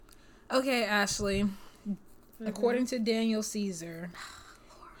Okay, Ashley. According to Daniel Caesar,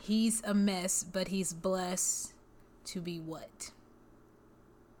 he's a mess, but he's blessed to be what?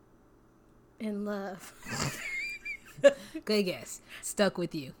 In love. Good guess. Stuck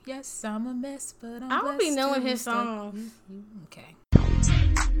with you. Yes, I'm a mess, but I'm I don't be blessed knowing to his stuck songs. with you. Okay.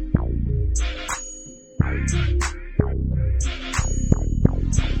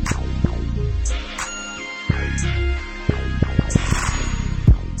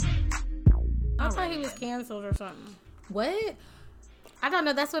 I thought he was canceled or something. What? I don't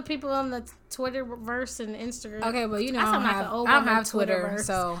know. That's what people on the Twitterverse and Instagram. Okay, well, you know, I I sound like an don't old have woman, Twitter, Twitterverse.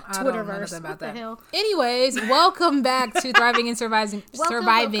 so I don't know nothing about What the that. hell? Anyways, welcome back to Thriving and Surviving,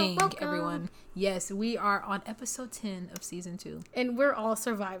 Welcome. everyone. Yes, we are on episode 10 of season 2. And we're all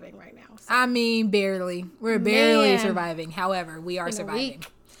surviving right now. So. I mean, barely. We're barely Man. surviving. However, we are In a surviving. week.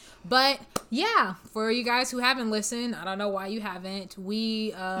 But yeah, for you guys who haven't listened, I don't know why you haven't.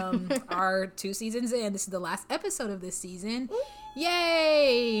 We are 2 seasons in. This is the last episode of this season.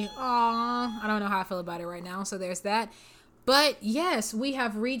 Yay! Aw, I don't know how I feel about it right now. So there's that. But yes, we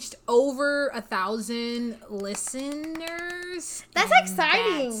have reached over 1,000 listeners. That's and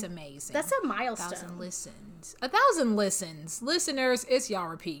exciting. That's amazing. That's a milestone. 1,000 listens. 1,000 listens. Listeners, it's y'all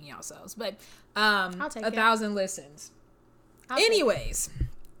repeating yourselves. But I'll take 1,000 listens. Anyways,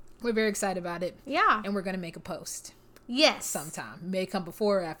 we're very excited about it. Yeah. And we're going to make a post Yes. sometime. May come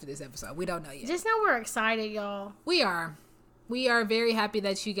before or after this episode. We don't know yet. Just know we're excited, y'all. We are. We are very happy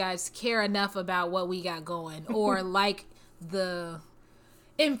that you guys care enough about what we got going or like the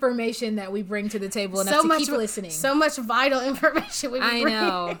information that we bring to the table enough to keep listening. So much vital information we bring. I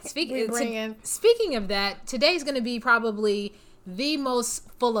know. Speaking of that, today's going to be probably the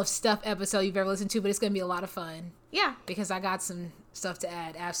most full of stuff episode you've ever listened to, but it's going to be a lot of fun. Yeah. Because I got some stuff to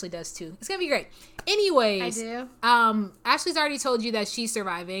add. Ashley does too. It's going to be great. Anyways. I do. Ashley's already told you that she's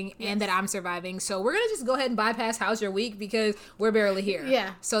surviving and that I'm surviving. So we're going to just go ahead and bypass How's Your Week because we're barely here.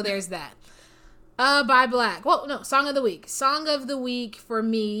 Yeah. So there's that. By Black. Well, no, Song of the Week. Song of the Week for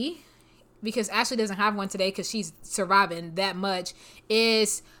me, because Ashley doesn't have one today because she's surviving that much,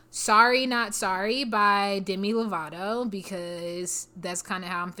 is Sorry Not Sorry by Demi Lovato, because that's kind of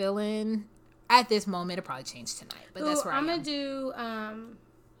how I'm feeling at this moment. It'll probably change tonight, but that's where I'm gonna do. I'm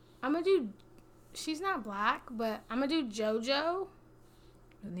gonna do. She's not black, but I'm gonna do JoJo.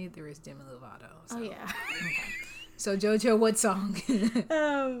 Neither is Demi Lovato. So. Oh yeah. Okay. So JoJo, what song?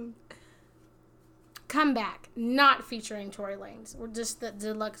 Come Back, not featuring Tory Lanez. We're just the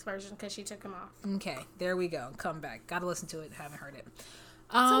deluxe version because she took him off. Okay, there we go. Come Back. Gotta listen to it. Haven't heard it.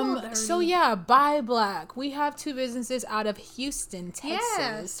 So yeah, By Black. We have 2 businesses out of Houston,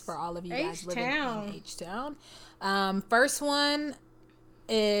 Texas, for all of you guys living in H-Town. First one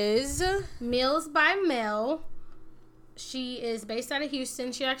is Meals by Mel. She is based out of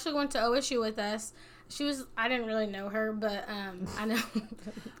Houston. She actually went to OSU with us. I didn't really know her, but I know.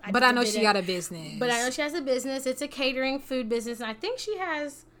 I know she got a business. But I know she has a business. It's a catering food business. And I think she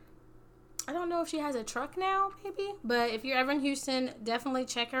has, I don't know if she has a truck now, maybe. But if you're ever in Houston, definitely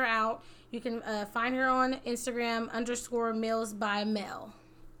check her out. You can find her on Instagram _Meals by Mel.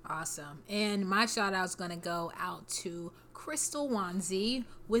 Awesome. And my shout out's going to go out to Crystal Wanzi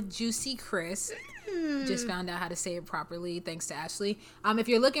with Juicy Chris. Just found out how to say it properly thanks to Ashley. If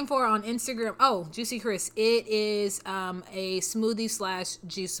you're looking for her on Instagram, Juicy Chris, it is a smoothie /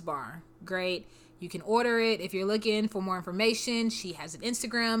 juice bar. Great. You can order it. If you're looking for more information, she has an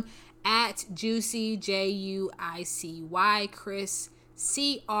Instagram at Juicy JUICY Chris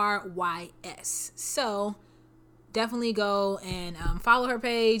CRYS. So definitely go and follow her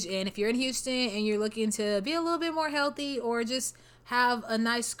page. And if you're in Houston and you're looking to be a little bit more healthy or just have a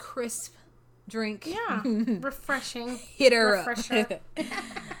nice crisp drink, Refreshing. hit her Refresher. up.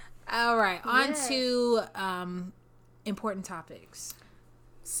 All right, on to important topics.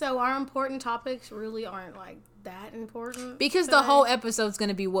 So our important topics really aren't like that important because today. The whole episode's going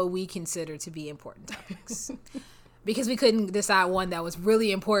to be what we consider to be important topics. Because we couldn't decide one that was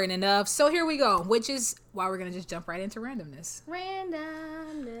really important enough. So here we go, which is why we're going to just jump right into randomness.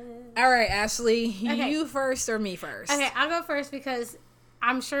 All right, Ashley, you first or me first? Okay, I'll go first because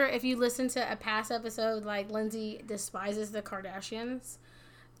I'm sure if you listen to a past episode, like Lindsay despises the Kardashians.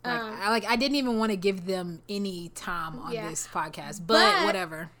 I didn't even want to give them any time on this podcast, but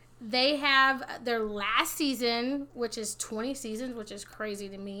whatever. They have their last season, which is 20 seasons, which is crazy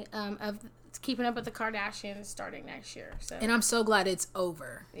to me, of Keeping Up with the Kardashians starting next year. So. And I'm so glad it's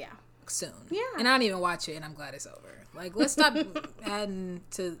over. Yeah. soon. Yeah. And I don't even watch it, and I'm glad it's over. Like, let's stop adding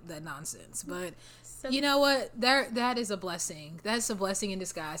to that nonsense. But you know what? That is a blessing. That's a blessing in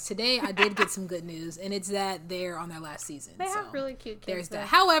disguise. Today, I did get some good news, and it's that they're on their last season. They have really cute kids. There's that.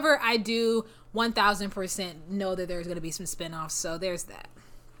 However, I do 1,000% know that there's going to be some spinoffs, so there's that.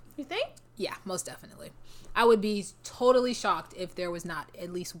 You think? Yeah, most definitely. I would be totally shocked if there was not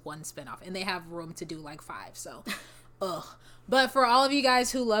at least one spinoff, and they have room to do like 5. So, ugh. But for all of you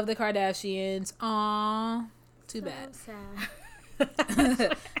guys who love the Kardashians, aw, too bad. Sad.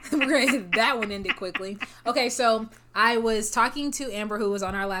 Great. That one ended quickly. Okay, so I was talking to Amber, who was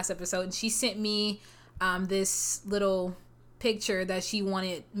on our last episode, and she sent me this little picture that she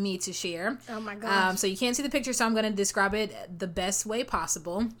wanted me to share. Oh my gosh. So you can't see the picture, so I'm going to describe it the best way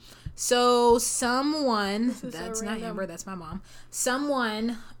possible. So someone, that's so not Amber, that's my mom.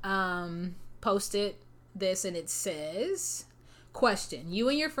 Someone posted this, and it says, question, you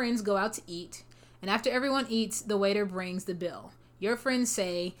and your friends go out to eat, and after everyone eats, the waiter brings the bill. Your friends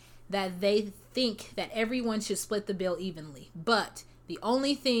say that they think that everyone should split the bill evenly, but the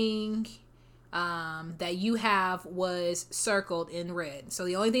only thing that you have was circled in red. So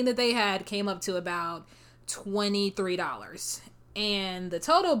the only thing that they had came up to about $23. And the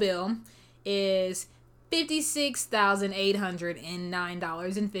total bill is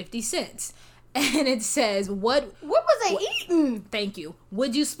 $56,809.50. And it says, what was they eating? Thank you.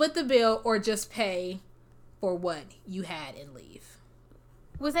 Would you split the bill or just pay for what you had and leave?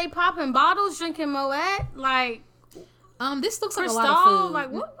 Was they popping bottles, drinking Moet? Like, this looks like Cristal? a lot of food.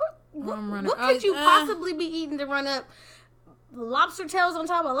 Like, what Oh, could you possibly be eating to run up lobster tails on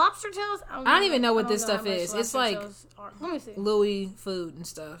top of lobster tails? I don't even know what this stuff is. It's like let me see. Louis food and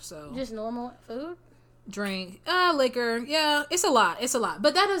stuff. So just normal food, drink, liquor. Yeah, it's a lot. It's a lot.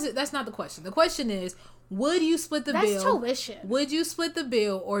 But that's not the question. The question is, would you split the bill? That's tuition. Would you split the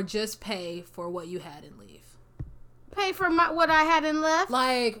bill or just pay for what you had and leave? Pay for what I had and left?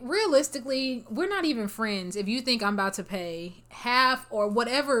 Like, realistically, we're not even friends if you think I'm about to pay half or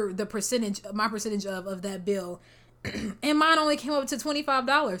whatever the percentage, my percentage of that bill, and mine only came up to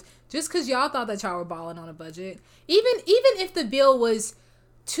 $25 just because y'all thought that y'all were balling on a budget. Even if the bill was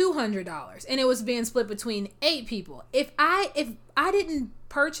 $200 and it was being split between 8 people, if I didn't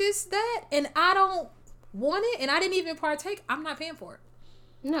purchase that and I don't want it and I didn't even partake, I'm not paying for it.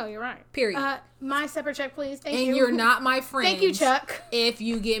 No, you're right. Period. My separate check, please. Thank you. And you're not my friend. Thank you, Chuck. If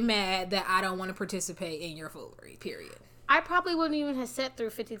you get mad that I don't want to participate in your foolery, period. I probably wouldn't even have set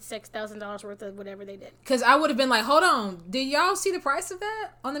through $56,000 worth of whatever they did. Because I would have been like, hold on, did y'all see the price of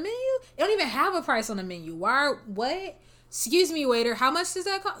that on the menu? It don't even have a price on the menu. What? Excuse me, waiter, how much does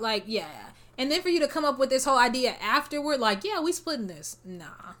that cost? Like, yeah. And then for you to come up with this whole idea afterward, like, yeah, we splitting this. Nah,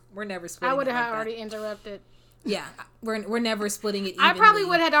 we're never splitting it. I would have like already interrupted. Yeah, we're never splitting it evenly. I probably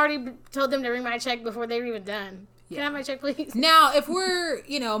would have already told them to ring my check before they were even done. Yeah. Can I have my check, please? Now, if we're,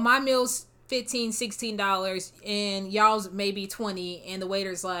 my meal's $15, $16 and y'all's maybe $20 and the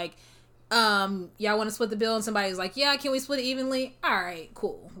waiter's like, y'all want to split the bill? And somebody's like, yeah, can we split it evenly? All right,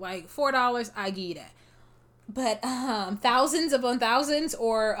 cool. Like $4, I give you that. But thousands upon thousands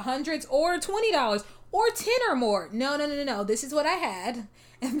or hundreds or $20 or 10 or more. No. This is what I had.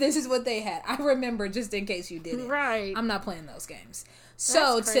 And this is what they had. I remember, just in case you didn't. Right. I'm not playing those games.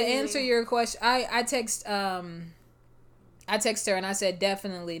 So to answer your question, I text her and I said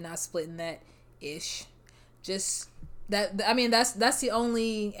definitely not splitting that ish. Just that. I mean that's the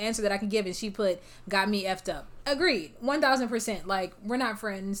only answer that I can give. And she got me effed up. Agreed, 1,000%. Like, we're not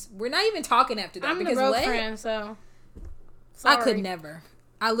friends. We're not even talking after that. I'm the broke friend, so sorry. I could never.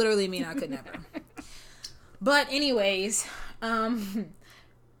 I literally mean I could never. But anyways,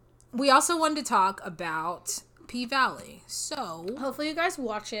 we also wanted to talk about P-Valley. So hopefully you guys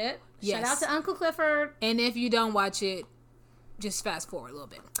watch it. Yes. Shout out to Uncle Clifford. And if you don't watch it, just fast forward a little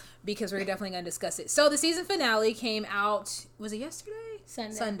bit because we're definitely going to discuss it. So the season finale came out, was it yesterday?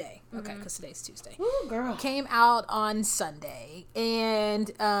 Sunday. Okay, because today's Tuesday. Ooh, girl. Came out on Sunday. And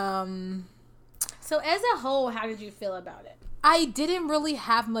so as a whole, how did you feel about it? I didn't really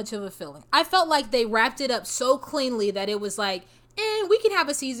have much of a feeling. I felt like they wrapped it up so cleanly that it was like, we can have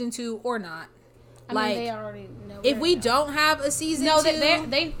a season 2 or not. I mean, they already know. If we don't have a season 2... No,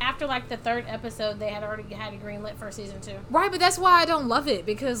 they after like the 3rd episode, they had already had a green lit for season 2. Right, but that's why I don't love it.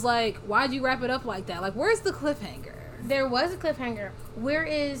 Because, like, why'd you wrap it up like that? Like, where's the cliffhanger? There was a cliffhanger. Where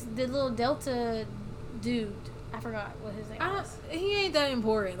is the little Delta dude? I forgot what his name was. He ain't that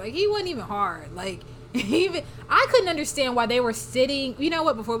important. Like, he wasn't even hard. Like, I couldn't understand why they were sitting... You know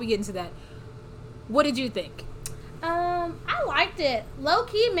what? Before we get into that, what did you think? I liked it. Low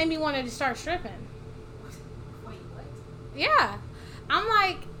key, it made me want to start stripping. Wait, what? Yeah. I'm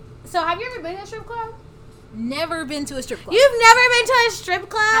like, So have you ever been to a strip club? Never been to a strip club. You've never been to a strip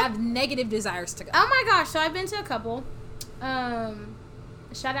club? I have negative desires to go. Oh my gosh! So I've been to a couple.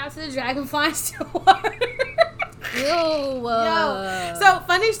 Shout out to the Dragonfly Stillwater. Yo. So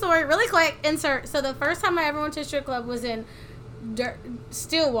funny story, really quick. Insert. So the first time I ever went to a strip club was in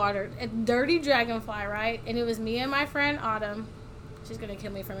Stillwater at Dirty Dragonfly, right? And it was me and my friend Autumn. She's gonna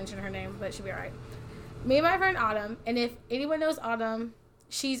kill me for mentioning her name, but she'll be alright. Me and my friend Autumn, and if anyone knows Autumn,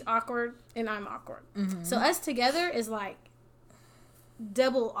 she's awkward and I'm awkward. Mm-hmm. So us together is like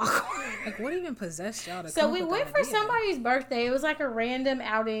double awkward. Like, what even possessed y'all to So come we up with went that for idea? somebody's birthday. It was like a random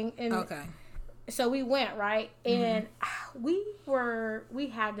outing. And okay. So we went, right? And we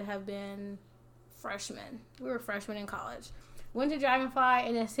had to have been freshmen. We were freshmen in college. Went to Dragonfly,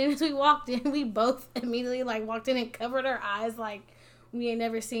 and as soon as we walked in, we both immediately like walked in and covered our eyes like we ain't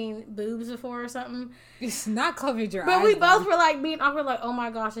never seen boobs before or something. It's not covered your eyes. But we both were like being awkward, like, oh my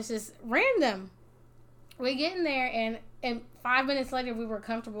gosh, this is random. We get in there, and 5 minutes later, we were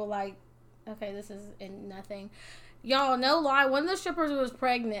comfortable, like, okay, this is nothing. Y'all, no lie, one of the strippers was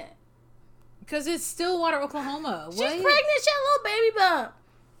pregnant. Because it's Stillwater, Oklahoma. She's pregnant, she had a little baby bump.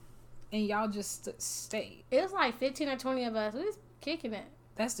 And y'all just stayed. It was like 15 or 20 of us. We was kicking it.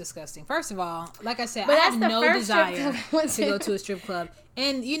 That's disgusting. First of all, like I said, But I have no desire to go to a strip club.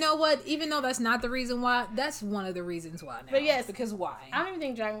 And you know what? Even though that's not the reason why, that's one of the reasons why now. But yes. Because why? I don't even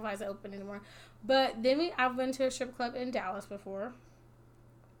think Dragonfly's open anymore. But then I've been to a strip club in Dallas before.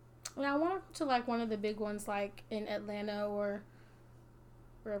 And I want to go to like one of the big ones like in Atlanta or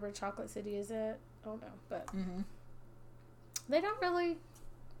wherever Chocolate City is at. I don't know. But they don't really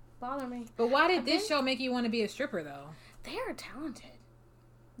bother me. But why did this show make you want to be a stripper though? They are talented.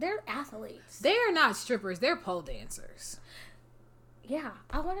 They're athletes. They are not strippers. They're pole dancers. Yeah.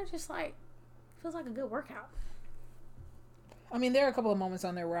 I want to just like, feels like a good workout. I mean, there are a couple of moments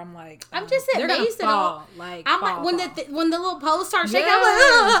on there where I'm like, I'm just amazed at all. Like, I'm like, when the little poles start shaking, yeah. I'm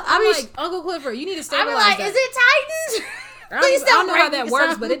like, ugh. I'm like, Uncle Clifford, you need to stabilize I'm like, that. is it Titans? I don't know how that works,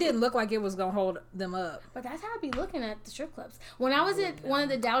 something. but it didn't look like it was gonna hold them up. But that's how I be looking at the strip clubs. When I was at one of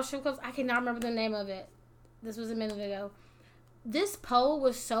the Dallas strip clubs, I cannot remember the name of it. This was a minute ago. This pole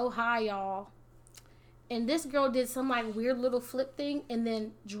was so high, y'all. And this girl did some like weird little flip thing and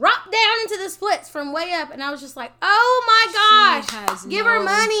then dropped down into the splits from way up. And I was just like, oh my gosh. Give her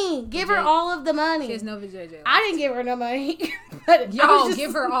money. Give her all of the money. She has no vajayjay. I didn't give her no money. But y'all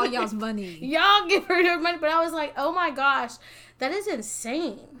give her all y'all's money. Y'all give her her money. But I was like, oh my gosh. That is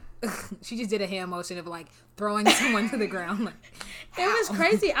insane. She just did a hand motion of like throwing someone to the ground. Like, it was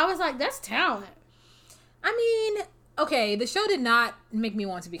crazy. I was like, that's talent. I mean, okay, the show did not make me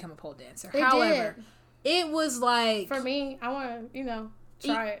want to become a pole dancer. However, it was like, for me, I want to,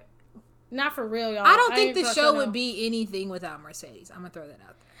 try it. Not for real, y'all. I don't think the show would be anything without Mercedes. I'm gonna throw that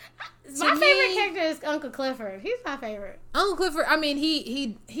out there. My favorite character is Uncle Clifford. He's my favorite. Uncle Clifford. I mean,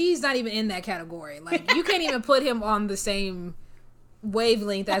 he's not even in that category. Like, you can't even put him on the same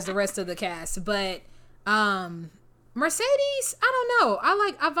wavelength as the rest of the cast. But Mercedes, I don't know.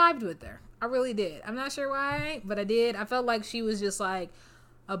 I vibed with her. I really did. I'm not sure why, but I did. I felt like she was just like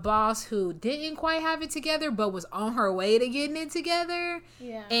a boss who didn't quite have it together, but was on her way to getting it together.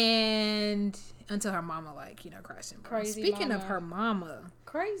 Yeah. And until her mama, crashed and burned. Crazy. Speaking mama. of her mama,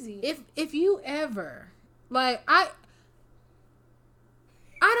 crazy. If you ever I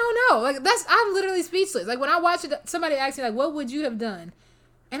don't know, I'm literally speechless. Like, when I watch it, somebody asked me like, what would you have done?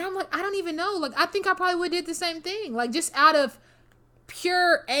 And I'm like, I don't even know. Like, I think I probably would have did the same thing. Like, just out of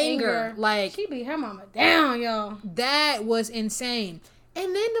pure anger. Like, she beat her mama down, y'all. That was insane.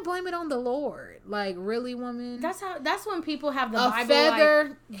 And then to blame it on the Lord. Like, really, woman? That's when people have the a Bible,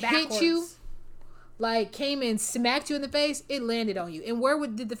 feather backwards. hit you, came and smacked you in the face. It landed on you. And where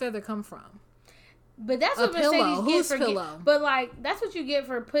did the feather come from? But that's what pillow. Mercedes Whose pillow? But that's what you get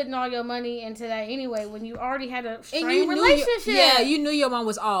for putting all your money into that anyway. When you already had a strained relationship, you knew your mom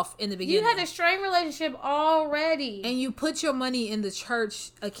was off in the beginning. You had a strained relationship already, and you put your money in the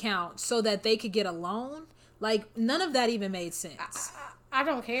church account so that they could get a loan. Like, none of that even made sense. I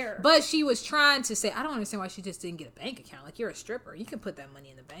don't care. But she was trying to say, I don't understand why she just didn't get a bank account. Like, you're a stripper, you can put that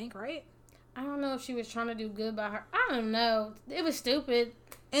money in the bank, right? I don't know if she was trying to do good by her. I don't know. It was stupid.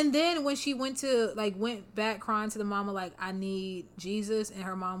 And then when she went back crying to the mama, like, I need Jesus, and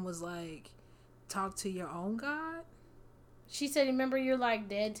her mom was like, talk to your own God? She said, remember, you're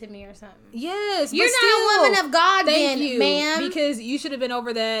dead to me or something. Yes. You're not a woman of God then, ma'am. Because you should have been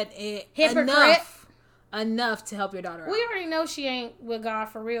over that hypocrite. Enough to help your daughter out. We already know she ain't with God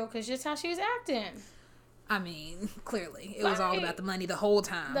for real, because just how she was acting. I mean, clearly. It was all about the money the whole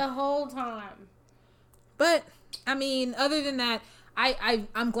time. The whole time. But, I mean, other than that,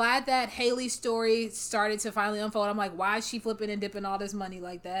 I'm glad that Haley's story started to finally unfold. I'm like, why is she flipping and dipping all this money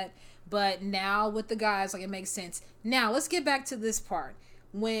like that? But now with the guys, like, it makes sense. Now let's get back to this part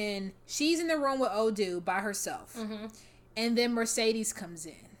when she's in the room with Odu by herself, and then Mercedes comes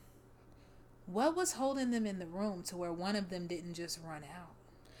in. What was holding them in the room to where one of them didn't just run out?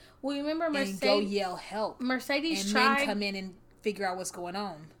 Well, you remember Mercedes and go yell help. Mercedes and tried men come in and figure out what's going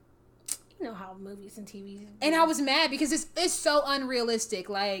on. You know how movies and TV. And I was mad because it's so unrealistic.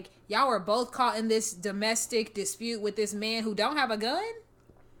 Like, y'all were both caught in this domestic dispute with this man who don't have a gun.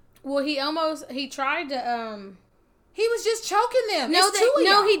 Well, he tried to He was just choking them. No,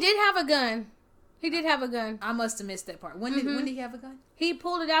 he did have a gun. He did have a gun. I must have missed that part. When did he have a gun? He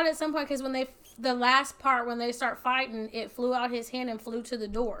pulled it out at some point because the last part when they start fighting, it flew out his hand and flew to the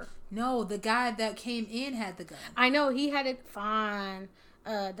door. No, the guy that came in had the gun. I know he had it fine.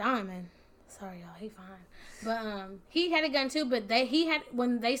 Diamond. Sorry, y'all. He fine. But he had a gun too. But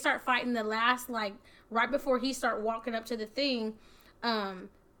when they start fighting the last, like right before he start walking up to the thing, the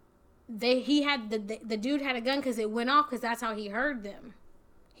dude had a gun because it went off because that's how he heard them.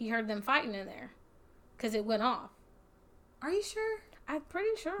 He heard them fighting in there because it went off. Are you sure? I'm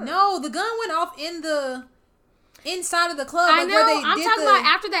pretty sure. No, the gun went off inside of the club. I know. I'm talking about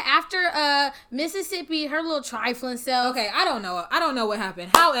after Mississippi, her little trifling self. Okay, I don't know what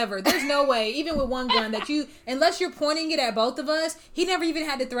happened. However, there's no way, even with one gun, unless you're pointing it at both of us, he never even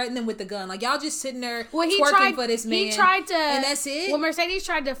had to threaten them with the gun. Like, y'all just sitting there twerking for this man. He tried to, and that's it. Well, Mercedes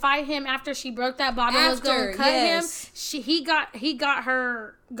tried to fight him after she broke that bottle and was going to cut him. He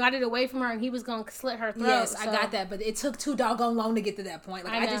got it away from her, and he was going to slit her throat. Yes, I got that, but it took too doggone long to get to that point.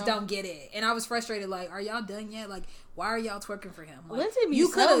 Like, I just don't get it. And I was frustrated. Like, are y'all done yet? Like, why are y'all twerking for him? Like, Lindsay be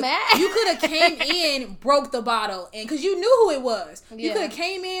so mad. You could have came in, broke the bottle, and because you knew who it was. Yeah. You could have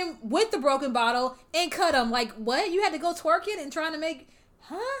came in with the broken bottle and cut him. Like, what? You had to go twerking and trying to make...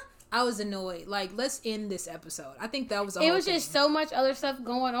 Huh? I was annoyed. Like, let's end this episode. I think that was It was just so much other stuff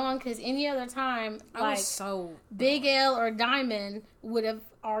going on because any other time, Big L or Diamond would have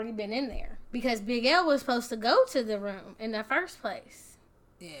already been in there because Big L was supposed to go to the room in the first place.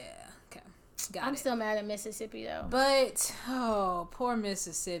 Yeah, okay. I'm still mad at Mississippi, though. But, poor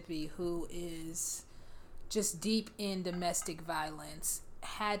Mississippi, who is just deep in domestic violence,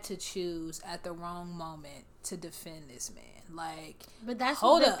 had to choose at the wrong moment to defend this man. Like, but that's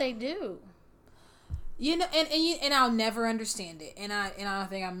what they do. You know, and I'll never understand it, and I don't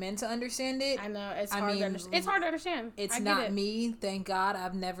think I'm meant to understand it. I know it's hard to understand. It's hard to understand. It's not me. Thank God,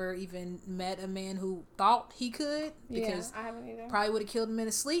 I've never even met a man who thought he could because I haven't either. Probably would have killed him in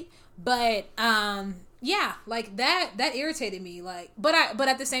his sleep. But yeah, like that irritated me. Like, but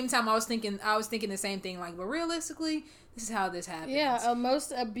at the same time, I was thinking the same thing. Like, but realistically, this is how this happens. Yeah,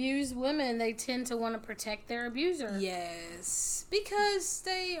 most abused women, they tend to want to protect their abuser. Yes, because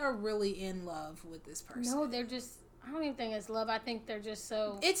they are really in love with this person. No, they're just... I don't even think it's love. I think they're just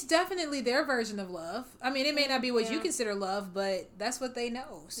so... It's definitely their version of love. I mean, it may not be what you consider love, but that's what they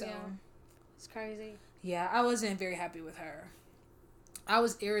know. So it's crazy. Yeah, I wasn't very happy with her. I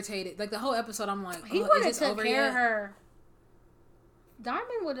was irritated. Like, the whole episode, I'm like, he would have took care of her.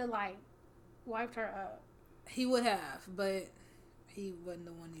 Diamond would have, like, wiped her up. He would have, but he wasn't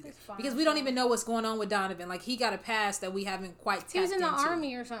the one either. Because we don't even know what's going on with Donovan. Like, he got a past that we haven't quite tapped into. He was in the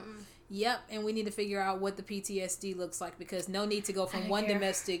army or something. Yep, and we need to figure out what the PTSD looks like because no need to go from one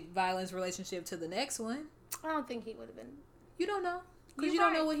domestic violence relationship to the next one. I don't think he would have been. You don't know. Because you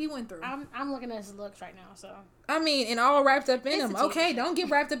don't know what he went through. I'm looking at his looks right now, so. I mean, and all wrapped up in him. Okay, don't get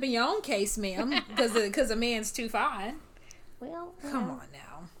wrapped up in your own case, ma'am, because a man's too fine. Well, come on now.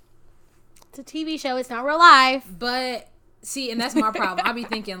 It's a TV show. It's not real life. But, see, and that's my problem. I be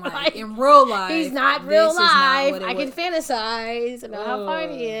thinking, like, in real life. He's not real life. I can fantasize about how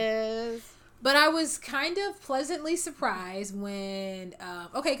fine he is. But I was kind of pleasantly surprised when,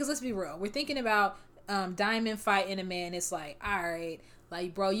 okay, because let's be real. We're thinking about Diamond fighting a man. It's like, all right,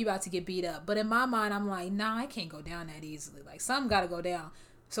 like, bro, you about to get beat up. But in my mind, I'm like, nah, I can't go down that easily. Like, something got to go down.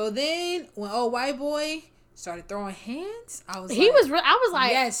 So then, when old white boy started throwing hands, I was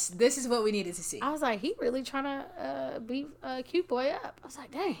like, yes, this is what we needed to see. I was like, he really trying to beat cute boy up. I was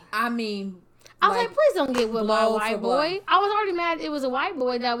like, dang. I mean, I was like, please don't get whipped by a white boy. I was already mad it was a white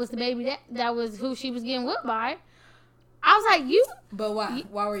boy that was the baby that was who she was getting whipped by. I was like, you. But why?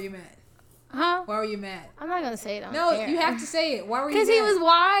 Why were you mad? Huh? Why were you mad? I'm not gonna say it on No, air. You have to say it. Why were you mad? Because he was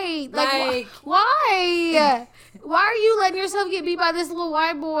white. Like why? Why are you letting yourself get beat by this little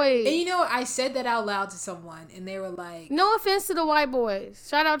white boy? And you know, I said that out loud to someone, and they were like, no offense to the white boys.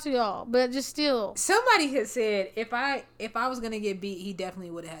 Shout out to y'all. But just still. Somebody had said, if I was gonna get beat, he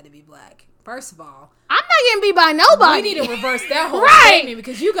definitely would have had to be black. First of all, I'm not getting beat by nobody. we need to reverse that whole Right. statement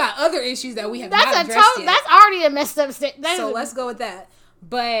because you got other issues that we have not addressed yet. That's already a messed up statement. So let's go with that.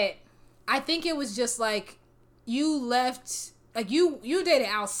 But I think it was just like you left, like you dated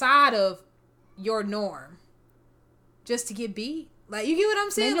outside of your norm just to get beat. Like, you get what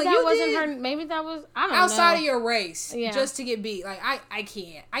I'm saying? Maybe like, that wasn't her. Maybe that was, I don't know. Outside of your race, Yeah. just to get beat. Like, I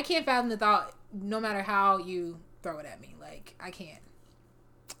can't fathom the thought, no matter how you throw it at me. Like, I can't.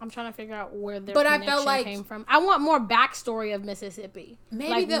 I'm trying to figure out where their But I connection felt like came from. I want more backstory of Mississippi.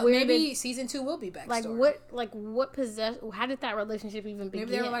 Maybe season 2 will be backstory. What possessed? How did that relationship even begin?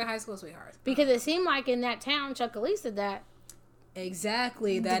 Maybe they were like high school sweethearts. Because it seemed like in that town, Chucalissa, that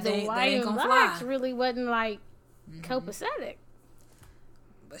exactly that the ain't white gonna and fly. blacks really wasn't like copacetic.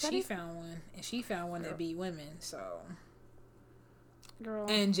 But she found one, and she found one that beat women. So, Girl,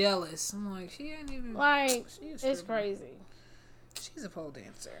 and jealous. I'm like, she ain't even like she's it's crazy. She's a pole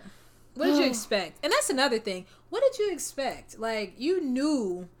dancer. What did you expect? And that's another thing. What did you expect? Like, you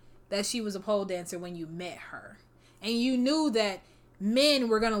knew that she was a pole dancer when you met her. And you knew that men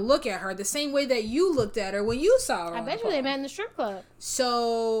were going to look at her the same way that you looked at her when you saw her. I bet you they met in the strip club.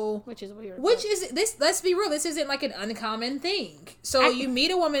 So, which is weird. This, let's be real, this isn't like an uncommon thing. So you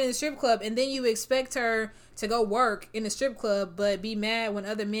meet a woman in a strip club and then you expect her to go work in the strip club but be mad when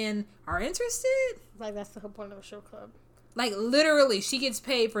other men are interested? Like, that's the whole point of a strip club. Like, literally, she gets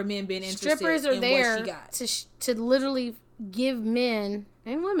paid for men being interested Strippers are in there what she got. to literally give men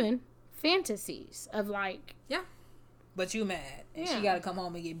and women fantasies of like. Yeah. But you mad. And Yeah. she got to come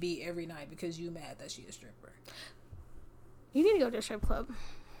home and get beat every night because you mad that she a stripper. You need to go to a strip club.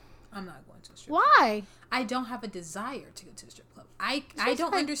 I'm not going to a strip club. Why? I don't have a desire to go to a strip club. I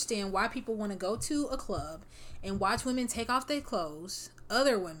don't understand why people want to go to a club and watch women take off their clothes.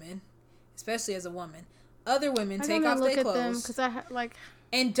 Other women, especially as a woman, other women take off their clothes. Because I like.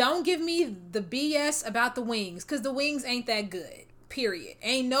 And don't give me the BS about the wings, because the wings ain't that good. Period.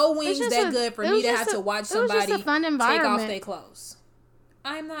 Ain't no wings that good for me to have to watch somebody take off their clothes.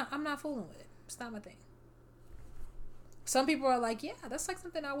 I'm not fooling with it. It's not my thing. Some people are like, yeah, that's like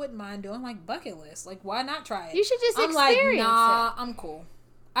something I wouldn't mind doing, like bucket list. Like, why not try it? You should just experience like, nah, it. I'm cool.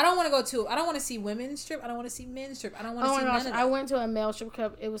 I don't want to see women strip. I don't want to see men strip. I don't want to see none of that. I went to a male strip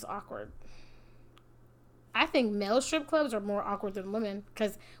club. It was awkward. I think male strip clubs are more awkward than women.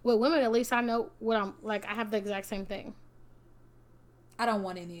 Because with women, at least I know what I'm like. I have the exact same thing. I don't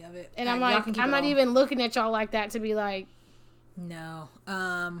want any of it. And I'm like, I'm not even looking at y'all like that to be like. No.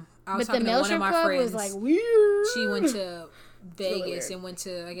 I was but the talking male to one of my club friends. Was like weird. She went to Vegas and went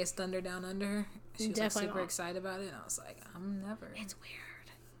to, I guess, Thunder Down Under. She was like, super excited about it. And I was like, I'm never. It's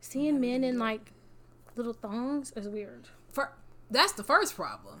weird. Seeing men in like little thongs is weird. That's the first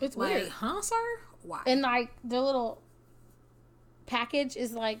problem. It's like, weird. Huh, sir? Why? And like the little package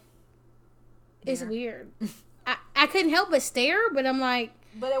is like, it's weird. I couldn't help but stare, but I'm like.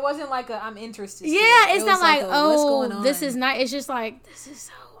 But it wasn't like I'm interested. Yeah, it's not like, what's going on? This is not. It's just like, this is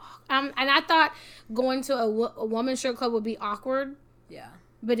so awkward. And I thought going to a woman's strip club would be awkward. Yeah.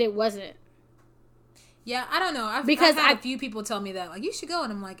 But it wasn't. Yeah, I don't know. I've had a few people tell me that, like, you should go.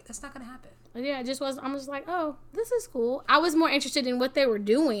 And I'm like, that's not going to happen. Yeah, it just was. I'm just like, oh, this is cool. I was more interested in what they were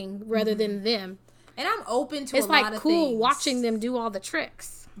doing rather than them. And I'm open to it's a lot of things. It's like cool watching them do all the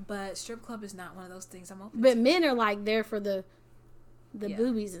tricks. But strip club is not one of those things I'm open to. But men are like there for the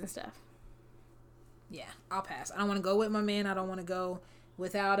boobies and stuff. Yeah, I'll pass. I don't want to go with my man. I don't want to go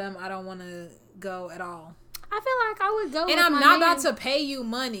without him. I don't want to go at all. I feel like I would go. And I'm not about to pay you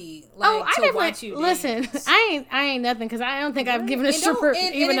money. Like, I to watch you dance. Listen, I ain't nothing because I don't think I've given a stripper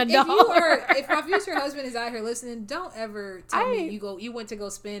even a dollar. If my future husband is out here listening, don't ever tell me you went to go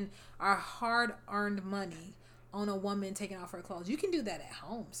spend our hard-earned money on a woman taking off her clothes. You can do that at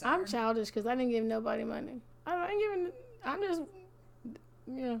home, sir. I'm childish because I didn't give nobody money. I'm just.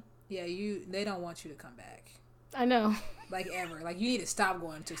 Yeah. Yeah, they don't want you to come back. I know. Like, ever. Like, you need to stop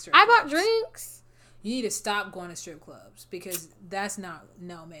going to strip clubs. I bought drinks. You need to stop going to strip clubs because that's not,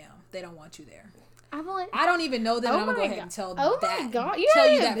 no, ma'am. They don't want you there. I don't even know them. I'm going to go ahead and tell Oh, that. my God. You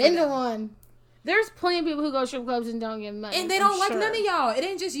haven't been to one. There's plenty of people who go to strip clubs and don't give money. And they don't like none of y'all. It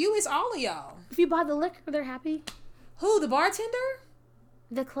ain't just you. It's all of y'all. If you buy the liquor, they're happy. Who? The bartender?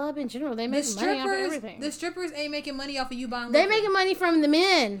 The club in general, they make money off of everything. The strippers ain't making money off of you buying liquor. They're making money from the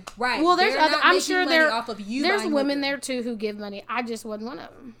men. Right. Well, there's other. I'm sure off of you there's buying women liquor. there too who give money. I just wasn't one of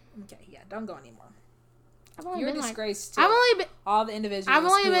them. Okay, yeah, don't go anymore. You're a disgrace to all the individuals. I've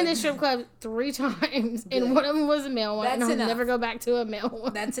only been to strip club 3 times, and one of them was a male one. That's and I'll enough. never go back to a male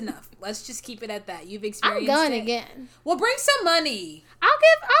one. That's enough. Let's just keep it at that. You've experienced I'm going again. Well, bring some money. I'll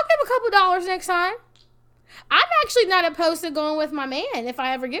give a couple dollars next time. I'm actually not opposed to going with my man if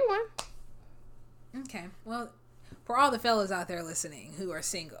I ever get one. Okay. Well, for all the fellas out there listening who are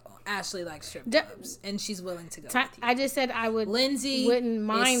single, Ashley likes strip clubs, and she's willing to go with you. I just said I would. Lindsay wouldn't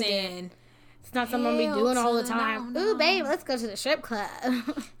mind saying, it. It's not something I'm gonna be doing all the time. No. Ooh, babe, let's go to the strip club. I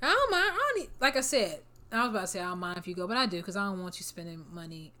don't mind. Like I said, I was about to say I don't mind if you go, but I do because I don't want you spending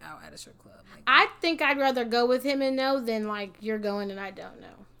money out at a strip club. Like, I think I'd rather go with him and know than like you're going and I don't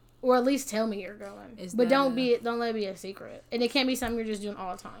know, or at least tell me you're going. But don't let it be a secret, and it can't be something you're just doing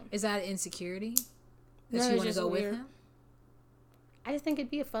all the time. Is that insecurity that No, you want to it's go weird. with him? I just think it'd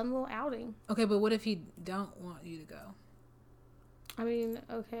be a fun little outing. Okay, but what if he don't want you to go? I mean,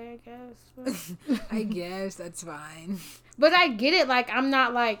 okay, I guess. But, I guess that's fine. but I get it. Like, I'm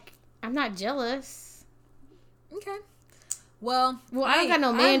not jealous. Okay. Well, I ain't got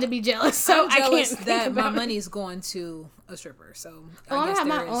no man to be jealous, so I'm jealous I can't that think my about money's going to a stripper. So I guess have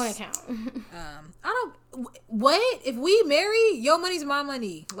my there own is- account. I don't. What if we marry? Your money's my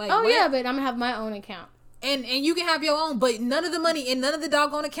money. Like, Oh what? yeah, but I'm gonna have my own account. And you can have your own, but none of the money and none of the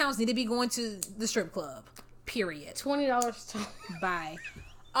doggone accounts need to be going to the strip club. Period. $20. Bye.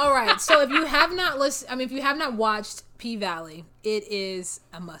 All right. So if you have not if you have not watched P Valley, it is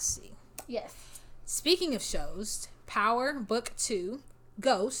a must see. Yes. Speaking of shows, Power Book 2,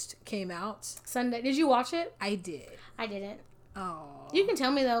 Ghost came out. Sunday. Did you watch it? I did. I didn't. Oh. You can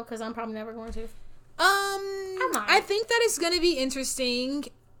tell me though, because I'm probably never going to. I think that it's gonna be interesting.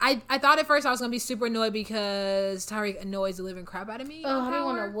 I thought at first I was gonna be super annoyed because Tyreek annoys the living crap out of me. Oh, I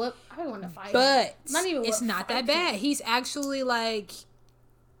don't want to fight. But him. Not even. it's not that bad. He's actually like,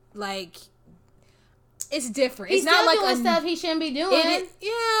 it's different. He's it's not still like doing stuff he shouldn't be doing.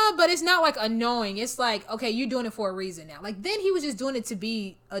 Yeah, but it's not like annoying. It's like, okay, you're doing it for a reason now. Like then he was just doing it to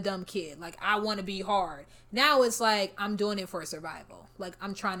be a dumb kid. Like I want to be hard. Now it's like I'm doing it for survival. Like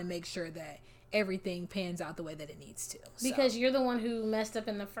I'm trying to make sure that everything pans out the way that it needs to. Because you're the one who messed up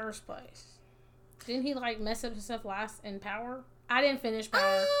in the first place. Didn't he like mess up himself last in Power? I didn't finish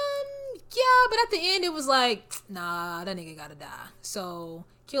Power. Yeah, but at the end it was like, nah, that nigga gotta die. So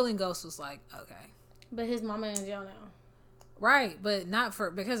killing Ghost was like, okay. But his mama in jail now. Right, but not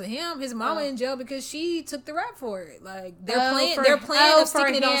because of him. His mama in jail because she took the rap for it. Like their plan of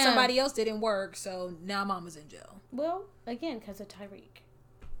sticking it on somebody else didn't work. So now mama's in jail. Well, again, because of Tyreek.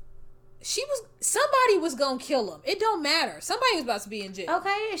 Somebody was gonna kill him. It don't matter. Somebody was about to be in jail. Okay,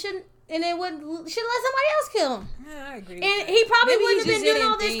 it shouldn't, and it should let somebody else kill him. Yeah, I agree. And he probably Maybe wouldn't he have been just doing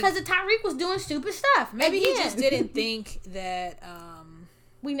all this didn't because Tyreek was doing stupid stuff. Maybe Again. he just didn't think that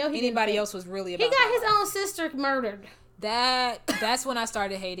we know anybody else was really about. He got his own sister murdered. That's when I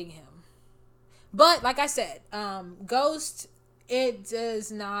started hating him. But like I said, Ghost, it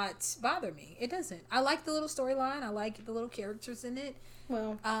does not bother me. It doesn't. I like the little storyline. I like the little characters in it.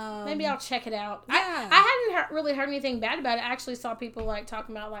 Well, maybe I'll check it out. Yeah. I hadn't really heard anything bad about it. I actually saw people like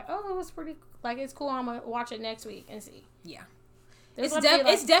talking about like, oh, it was pretty, like it's cool. I'm gonna watch it next week and see. Yeah, There's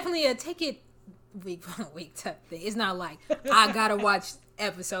it's definitely a take it week by week type thing. It's not like I gotta watch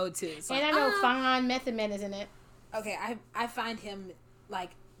episode 2. It's like, and I know Fine Method Man is in it. Okay, I find him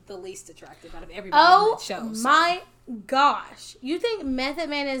like the least attractive out of everybody on that show. Oh my gosh, you think Method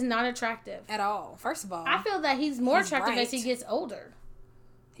Man is not attractive at all? First of all, I feel that he's more attractive as he gets older.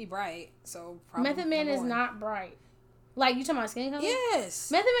 He bright, so probably Method Man is not bright. Like you talking about skin color?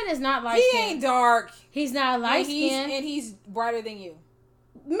 Yes. Method Man is not light He skin. ain't dark. He's not light skin. And he's brighter than you.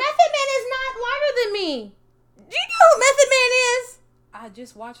 Method Man is not lighter than me. Do you know who Method Man is? I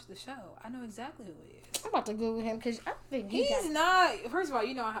just watched the show. I know exactly who he is. I'm about to Google him because I think he's not. First of all,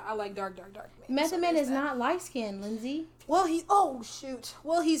 you know I like dark men. Method Man is not light skinned, Lindsay. Well, he's not.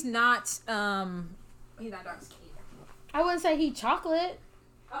 He's not dark skinned either. I wouldn't say he chocolate.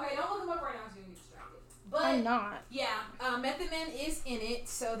 Okay, don't look him up right now. So you're distracted. But I'm not. Yeah, Method Man is in it,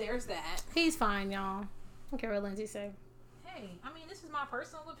 so there's that. He's fine, y'all. I don't care what Lindsay say. Hey, I mean, this is my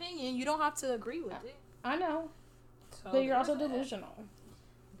personal opinion. You don't have to agree with it. I know. So But you're also delusional.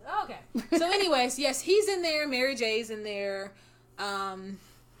 Okay. So anyways, yes, he's in there. Mary J's in there.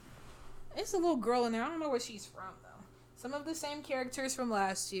 It's a little girl in there. I don't know where she's from, though. Some of the same characters from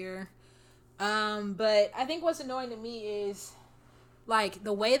last year. But I think what's annoying to me is, like,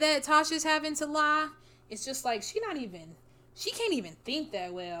 the way that Tasha's having to lie. It's just like, she can't even think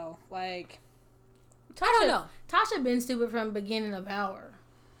that well. Like, I don't know. Tasha been stupid from the beginning of Power.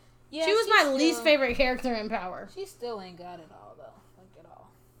 Yeah, she was my least favorite character in Power. She still ain't got it all, though. Like, at all.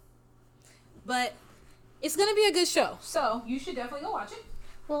 But it's going to be a good show. So, you should definitely go watch it.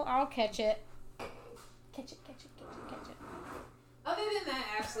 Well, I'll catch it. Catch it. Other than that,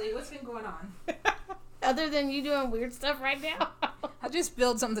 Ashley, what's been going on? Other than you doing weird stuff right now. I just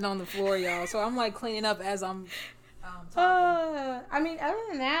spilled something on the floor, y'all. So I'm like cleaning up as I'm I mean, other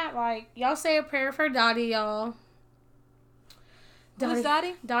than that, like, y'all say a prayer for Dottie, y'all. Who's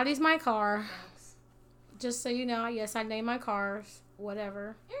Dottie? Dottie's my car. Just so you know, yes, I name my cars.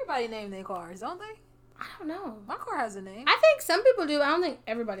 Whatever. Everybody name their cars, don't they? I don't know. My car has a name. I think some people do. I don't think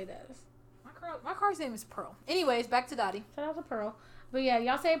everybody does. My car's name is Pearl. Anyways, back to Dottie. Shout out to Pearl. But yeah,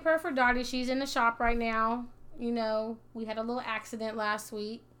 y'all say a prayer for Dottie. She's in the shop right now. You know, we had a little accident last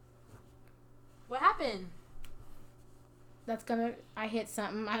week. What happened? I hit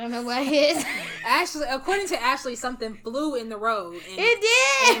something. I don't know what I hit. Ashley, according to Ashley, something flew in the road. And, it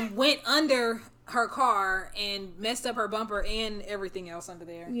did! And went under her car and messed up her bumper and everything else under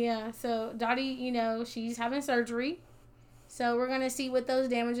there. Yeah, so Dottie, you know, she's having surgery. So we're going to see what those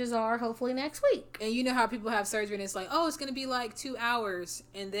damages are hopefully next week. And you know how people have surgery and it's like, oh, it's going to be like 2 hours.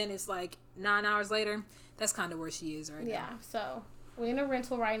 And then it's like 9 hours later. That's kind of where she is right now. Yeah, so we're in a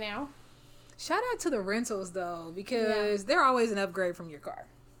rental right now. Shout out to the rentals, though, because they're always an upgrade from your car.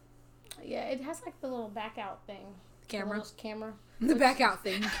 Yeah, it has like the little back out thing. Camera. The back out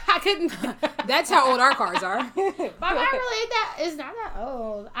thing. I couldn't. That's how old our cars are. But I'm not really it's not that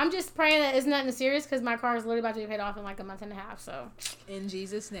old. I'm just praying that it's nothing serious because my car is literally about to be paid off in like a month and a half. So, in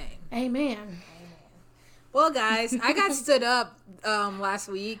Jesus' name. Amen. Well, guys, I got stood up last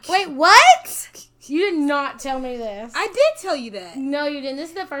week. Wait, what? You did not tell me this. I did tell you that. No, you didn't. This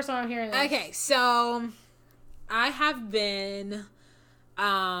is the first time I'm hearing this. Okay, so I have been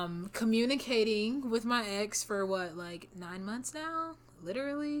communicating with my ex for what, like 9 months now?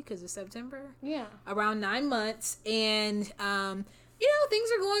 Literally, because it's September. Yeah. Around 9 months. And, you know, things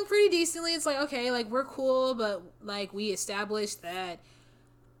are going pretty decently. It's like, okay, like, we're cool, but, like, we established that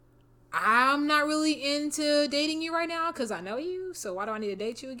I'm not really into dating you right now because I know you. So why do I need to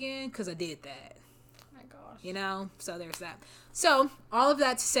date you again? Because I did that. Oh my gosh. You know? So there's that. So all of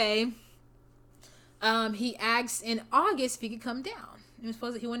that to say, he asked in August if he could come down.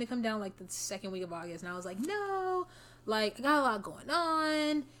 He wanted to come down like the second week of August. And I was like, no, like I got a lot going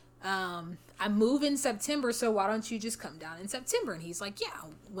on. I move in September, so why don't you just come down in September? And he's like, yeah,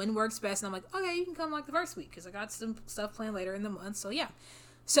 when works best? And I'm like, okay, you can come like the first week because I got some stuff planned later in the month. So yeah.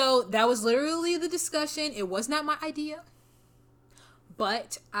 So that was literally the discussion. It was not my idea.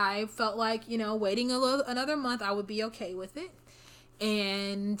 But I felt like, you know, waiting another month, I would be okay with it.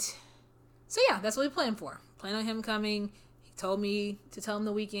 And so, yeah, that's what we planned for. Plan on him coming. He told me to tell him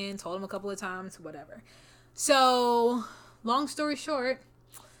the weekend. Told him a couple of times, whatever. So, long story short,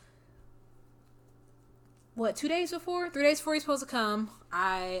 3 days before he's supposed to come,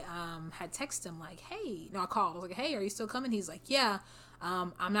 I had texted him like, hey, no, I called. I was like, hey, are you still coming? He's like, yeah.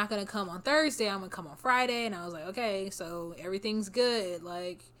 I'm not going to come on Thursday. I'm going to come on Friday. And I was like, okay, so everything's good.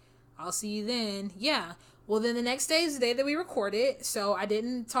 Like, I'll see you then. Yeah. Well, then the next day is the day that we recorded. So I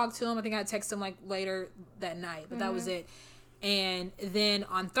didn't talk to him. I think I texted him like later that night, but that was it. And then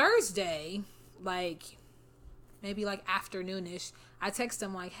on Thursday, like maybe like afternoonish, I texted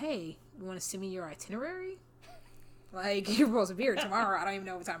him like, hey, you want to send me your itinerary? Like, you're supposed to be here tomorrow. I don't even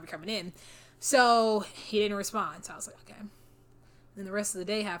know what time you're coming in. So he didn't respond. So I was like, okay. Then the rest of the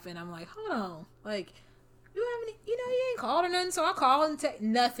day happened. I'm like, hold on. Like, you ain't called or nothing. So I called and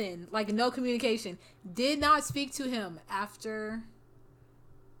nothing. Like, no communication. Did not speak to him after,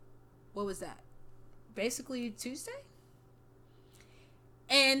 what was that? Basically Tuesday?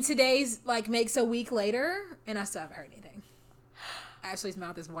 And today's, like, makes a week later, and I still haven't heard anything. Ashley's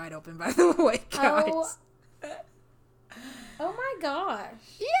mouth is wide open, by the way, guys. Oh my gosh.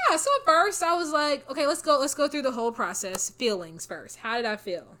 Yeah, so at first I was like, okay, let's go through the whole process. Feelings first. How did I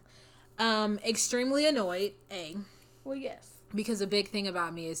feel? Extremely annoyed, A. Well, yes. Because a big thing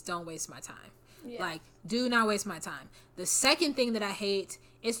about me is don't waste my time. Yeah. Like, do not waste my time. The second thing that I hate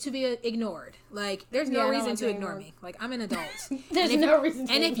is to be ignored. Like, there's no reason to ignore me. Like, I'm an adult. There's no reason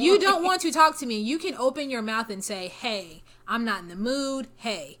to ignore me. And if you don't want to talk to me, you can open your mouth and say, hey, I'm not in the mood.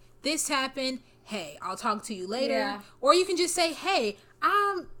 Hey, this happened. Hey, I'll talk to you later. Yeah. Or you can just say, hey,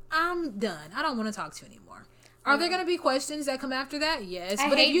 I'm done. I don't want to talk to you anymore. Are there going to be questions that come after that? Yes.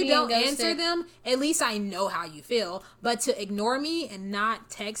 But if you don't answer them, at least I know how you feel. But to ignore me and not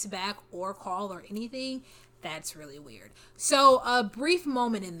text back or call or anything, that's really weird. So a brief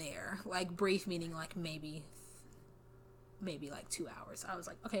moment in there, like brief meaning like maybe like 2 hours. I was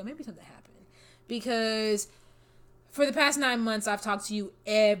like, okay, maybe something happened. Because for the past 9 months, I've talked to you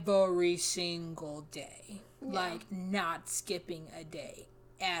every single day. Yeah. Like, not skipping a day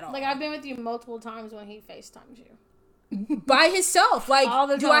at all. Like, I've been with you multiple times when he FaceTimes you. By himself. Like, all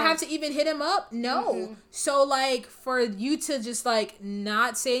the time. Do I have to even hit him up? No. Mm-hmm. So, like, for you to just, like,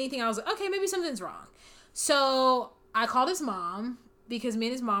 not say anything, I was like, okay, maybe something's wrong. So, I called his mom, because me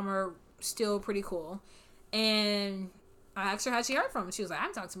and his mom are still pretty cool. And I asked her how she heard from him. She was like, I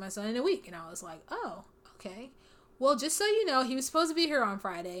haven't talked to my son in a week. And I was like, oh, okay. Well, just so you know, he was supposed to be here on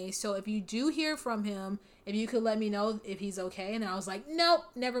Friday. So if you do hear from him, if you could let me know if he's okay. And I was like, nope,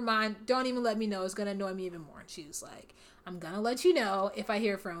 never mind. Don't even let me know. It's going to annoy me even more. And she was like, I'm going to let you know if I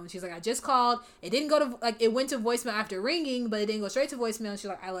hear from him. She's like, I just called. It didn't go to, like, it went to voicemail after ringing, but it didn't go straight to voicemail. She's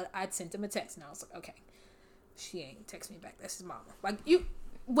like, I sent him a text. And I was like, okay. She ain't text me back. That's his mama. Like, you,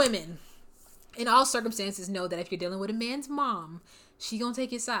 women, in all circumstances, know that if you're dealing with a man's mom, she gonna take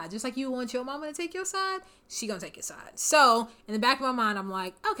his side. Just like you want your mama to take your side, she gonna take your side. So, in the back of my mind, I'm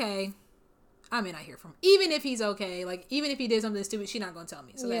like, okay, I may not hear from him. Even if he's okay, like, even if he did something stupid, she's not gonna tell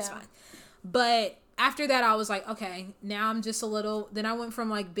me. So, that's fine. But after that, I was like, okay, now I'm just a little, then I went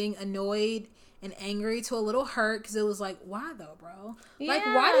from, like, being annoyed and angry to a little hurt, because it was like, why though, bro? Yeah. Like,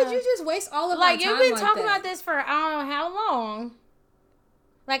 why did you just waste all of my time like, you've been talking about this for I don't know how long.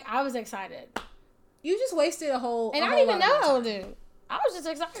 Like, I was excited. You just wasted a whole... And I didn't even know, dude. I was just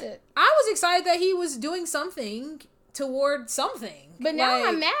excited. I was excited that he was doing something toward something. But now, like,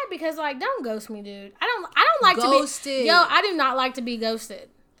 I'm mad because, like, don't ghost me, dude. I don't like ghosted. To be... Yo, I do not like to be ghosted.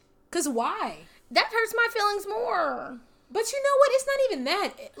 Because why? That hurts my feelings more. But you know what? It's not even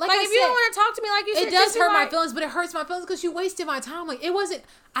that. Like if you don't want to talk to me, like you said, it does hurt my feelings, but it hurts my feelings because you wasted my time. Like, it wasn't.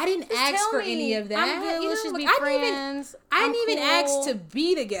 I didn't ask for any of that. I'm good. Let's just be friends. I didn't even ask to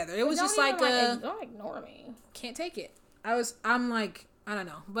be together. It was just like don't ignore me. Can't take it. I'm like, I don't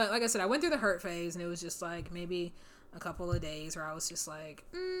know. But like I said, I went through the hurt phase, and it was just like maybe a couple of days where I was just like,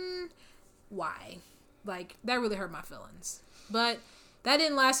 why? Like, that really hurt my feelings. But that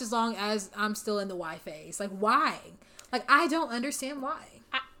didn't last as long as I'm still in the why phase. Like, why? Like, I don't understand why.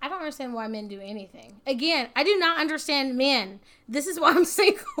 I don't understand why men do anything. Again, I do not understand men. This is why I'm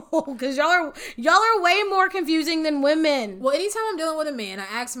single. Because y'all are way more confusing than women. Well, anytime I'm dealing with a man, I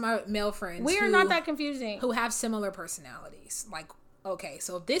ask my male friends. We are not that confusing. Who have similar personalities. Like, okay,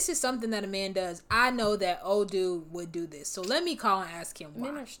 so if this is something that a man does, I know that old dude would do this. So let me call and ask him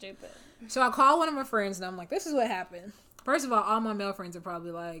why. Men are stupid. So I call one of my friends and I'm like, this is what happened. First of all my male friends are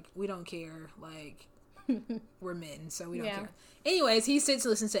probably like, we don't care. Like, we're men, so we don't care. Anyways, he sits and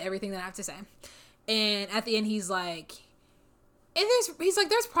listens to everything that I have to say. And at the end, he's like,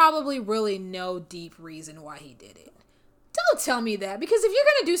 there's probably really no deep reason why he did it. Don't tell me that, because if you're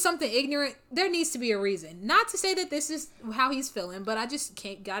going to do something ignorant, there needs to be a reason. Not to say that this is how he's feeling, but I just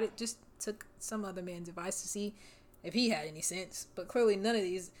just took some other man's advice to see if he had any sense. But clearly none of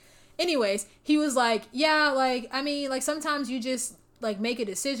these. Anyways, he was like, yeah, like, I mean, like, sometimes you just, like, make a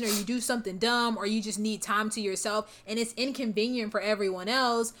decision, or you do something dumb, or you just need time to yourself, and it's inconvenient for everyone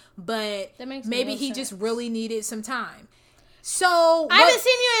else, but maybe he just really needed some time. So I haven't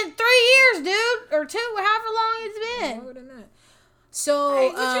seen you in 3 years, dude, or 2, however long it's been. Longer than that.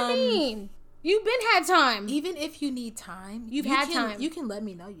 So what you mean? You've been had time. Even if you need time, you've had time. You can let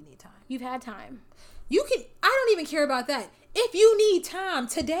me know you need time. You've had time. You can. I don't even care about that. If you need time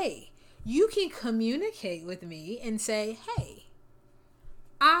today, you can communicate with me and say, hey,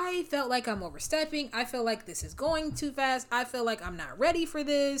 I felt like I'm overstepping. I feel like this is going too fast. I feel like I'm not ready for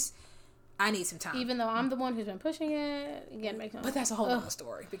this. I need some time. Even though I'm the one who's been pushing it. Again, but that's a whole other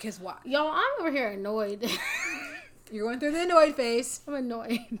story. Because why? Y'all, I'm over here annoyed. You're going through the annoyed phase. I'm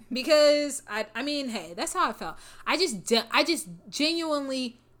annoyed. Because, I mean, hey, that's how I felt. I just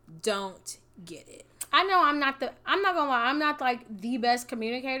genuinely don't get it. I know I'm not gonna lie, I'm not like the best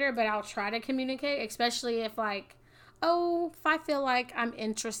communicator, but I'll try to communicate, especially if like, if I feel like I'm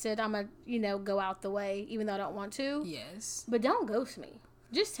interested, I'm gonna, go out the way, even though I don't want to. Yes. But don't ghost me.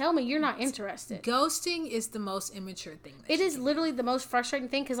 Just tell me you're not interested. Ghosting is the most immature thing. It is literally the most frustrating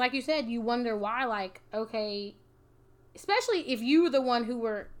thing, because like you said, you wonder why, like, okay, especially if you were the one who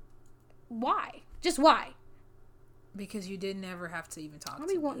were, why? Just why? Because you didn't ever have to even talk to me.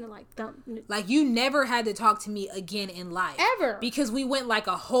 I be wanting to like thump. Like, you never had to talk to me again in life. Ever. Because we went like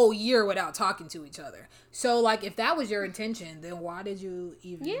a whole year without talking to each other. So, like, if that was your intention, then why did you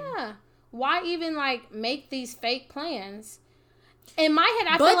even... Yeah. Why even, like, make these fake plans? In my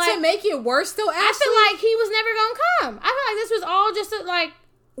head, I feel like... But to make it worse, though, Ashley... I feel like he was never going to come. I feel like this was all just, like...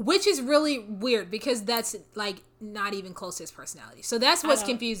 Which is really weird, because that's, like, not even close to his personality. So that's what's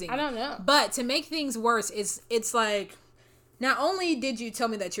confusing. I don't know. But to make things worse, it's like, not only did you tell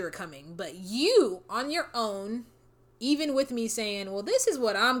me that you were coming, but you, on your own, even with me saying, well, this is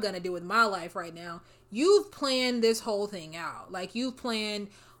what I'm going to do with my life right now, you've planned this whole thing out. Like, you've planned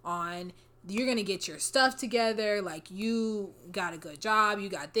on, you're going to get your stuff together. Like, you got a good job. You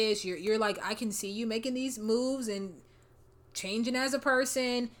got this. You're like, I can see you making these moves and changing as a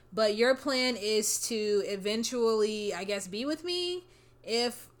person, but your plan is to eventually, I guess, be with me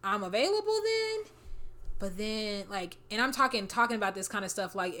if I'm available then. But then, like, and I'm talking about this kind of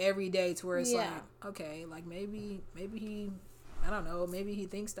stuff, like, every day to where it's like, okay, like, maybe he, I don't know, maybe he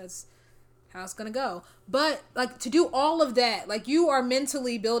thinks that's how it's gonna go. But, like, to do all of that, like, you are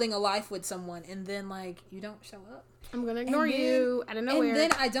mentally building a life with someone, and then, like, you don't show up. I'm gonna ignore you out of nowhere. And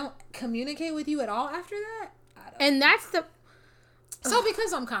then I don't communicate with you at all after that. And that's the... So,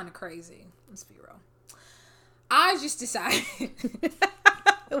 because I'm kind of crazy, let's be real, I just decided...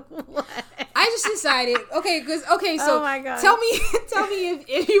 What? I just decided, so oh my God. tell me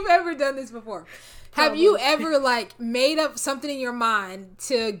if you've ever done this before. Have you ever, like, made up something in your mind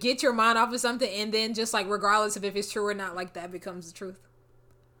to get your mind off of something, and then just, like, regardless of if it's true or not, like, that becomes the truth?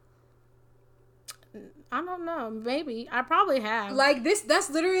 I don't know. Maybe. I probably have. Like, that's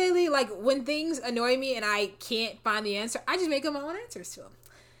literally, like, when things annoy me and I can't find the answer, I just make up my own answers to them.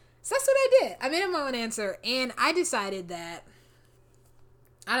 So that's what I did. I made up my own answer, and I decided that,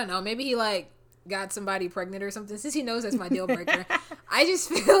 I don't know, maybe he, like, got somebody pregnant or something, since he knows that's my deal breaker. I just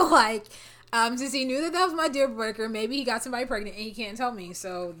feel like, since he knew that was my deal breaker, maybe he got somebody pregnant and he can't tell me,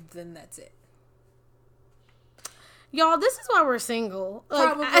 so then that's it. Y'all, this is why we're single.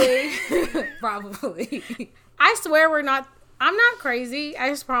 Like, probably. Probably. I swear I'm not crazy. I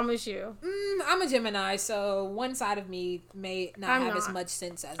just promise you. I'm a Gemini, so one side of me may not have as much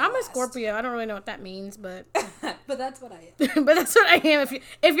sense as I'm a Scorpio. I don't really know what that means, but but that's what I am. But that's what I am.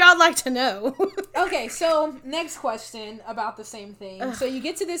 If y'all like to know. Okay, so next question about the same thing. Ugh. So you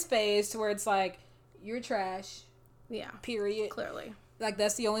get to this phase to where it's like, you're trash. Yeah. Period. Clearly. Like,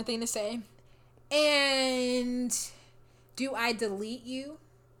 that's the only thing to say. And do I delete you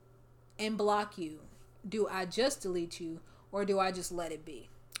and block you? Do I just delete you? Or do I just let it be?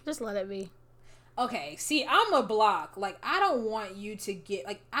 Just let it be. Okay, see, I'm a block. Like, I don't want you to get...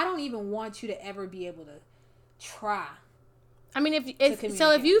 I don't even want you to ever be able to try. I mean,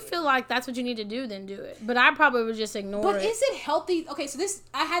 if you feel like that's what you need to do, then do it. But I probably would just ignore it. But is it healthy? Okay, so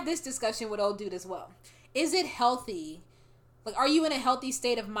I had this discussion with old dude as well. Is it healthy? Like, are you in a healthy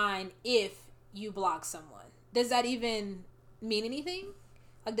state of mind if you block someone? Does that even mean anything?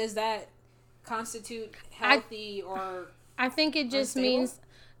 Like, does that constitute healthy or... I think it just means...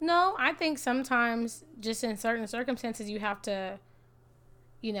 No, I think sometimes just in certain circumstances you have to,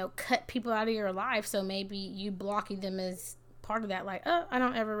 cut people out of your life. So maybe you blocking them is part of that. Like, I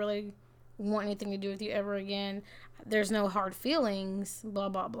don't ever really want anything to do with you ever again. There's no hard feelings, blah,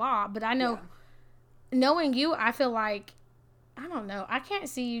 blah, blah. But I know, knowing you, I feel like, I don't know. I can't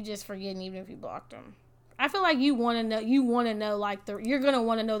see you just forgetting even if you blocked them. I feel like you want to know. You want to know, like you're gonna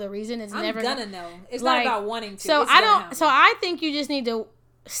want to know the reason. I'm gonna know. It's like, not about wanting to. So I don't. So I think you just need to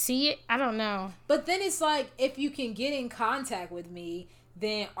see it. I don't know. But then it's like, if you can get in contact with me,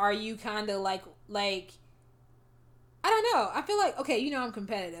 then are you kind of like I don't know. I feel like, okay, I'm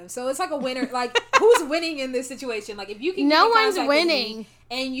competitive, so it's like a winner. Like, who's winning in this situation? Like, if you can, no one's winning. With me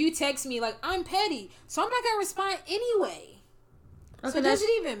and you text me like, I'm petty, so I'm not gonna respond anyway. Okay, so does it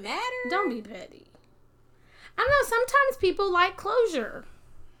even matter? Don't be petty. I don't know. Sometimes people like closure.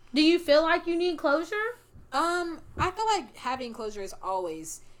 Do you feel like you need closure? I feel like having closure is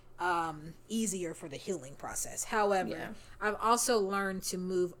always easier for the healing process. However, I've also learned to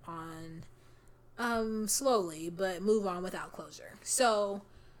move on slowly, but move on without closure. So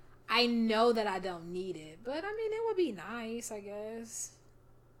I know that I don't need it, but I mean, it would be nice, I guess.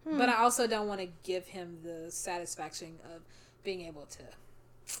 But I also don't want to give him the satisfaction of being able to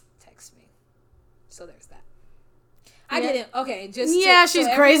text me. So there's that. I didn't. Okay, just she's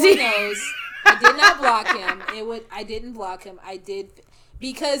crazy. Knows, I did not block him. I didn't block him. I did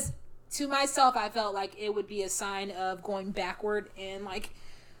because to myself, I felt like it would be a sign of going backward and like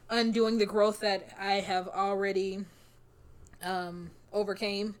undoing the growth that I have already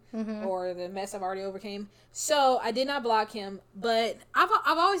overcame, or the mess I've already overcame. So I did not block him, but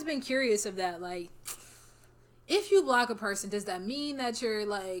I've always been curious of that, like. If you block a person, does that mean that you're,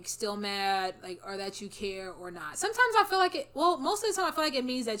 like, still mad, like, or that you care or not? Sometimes I feel like most of the time I feel like it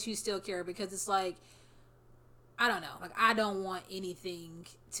means that you still care, because it's like, I don't know, like, I don't want anything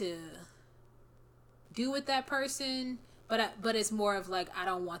to do with that person, but it's more of, like, I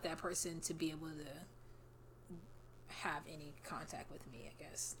don't want that person to be able to have any contact with me, I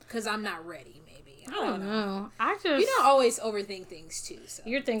guess, because I'm not ready, maybe. I don't know. You don't always overthink things too. So.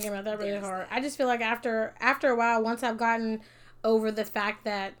 You're thinking about that really hard. I just feel like after a while, once I've gotten over the fact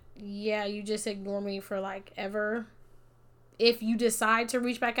that you just ignore me for like ever. If you decide to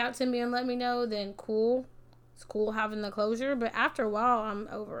reach back out to me and let me know, then cool. It's cool having the closure. But after a while, I'm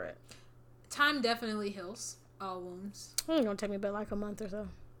over it. Time definitely heals all wounds. It's gonna take me about like a month or so.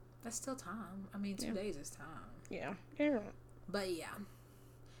 That's still time. I mean, 2 days is time. Yeah. Yeah. But yeah.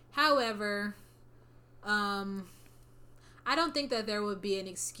 However, I don't think that there would be an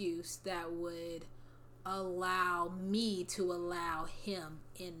excuse that would allow me to allow him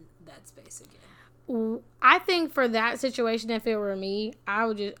in that space again. I think for that situation, if it were me,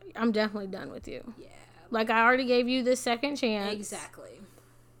 I'm definitely done with you. Yeah. Like, I already gave you this second chance. Exactly.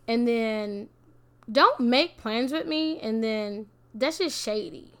 And then don't make plans with me, and then that's just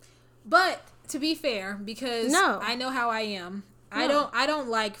shady. But to be fair, because I know how I am, I don't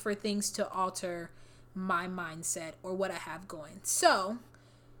like for things to alter my mindset or what I have going. So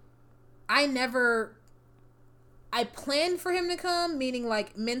I planned for him to come, meaning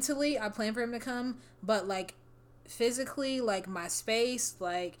like mentally I planned for him to come, but like physically, like my space,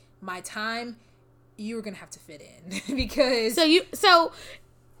 like my time, you were gonna have to fit in. Because so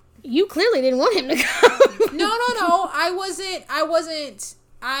you clearly didn't want him to come. No, I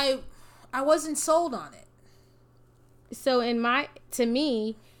wasn't sold on it. So to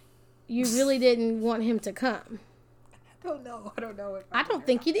me, you really didn't want him to come. I don't know. I don't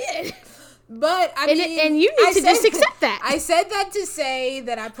think you did. But I mean, and you need to just accept that. I said that to say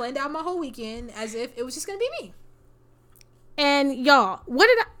that I planned out my whole weekend as if it was just gonna be me. And y'all,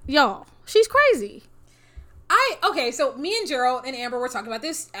 she's crazy. Okay, so me and Gerald and Amber were talking about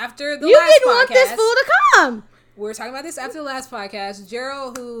this after the you last podcast. You didn't want this fool to come. We were talking about this after the last podcast.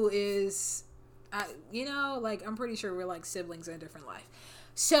 Gerald, who is, like, I'm pretty sure we're like siblings in a different life.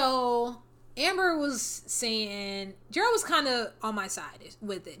 So Amber was saying, Gerald was kind of on my side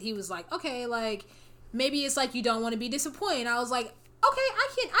with it. He was like, okay, like, maybe it's like you don't want to be disappointed. I was like, okay,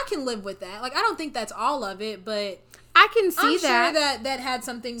 I can live with that. Like, I don't think that's all of it, but I can see I'm sure that had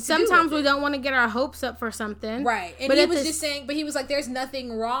something to do with it. Sometimes we don't want to get our hopes up for something. Right. And he was just saying, but he was like, there's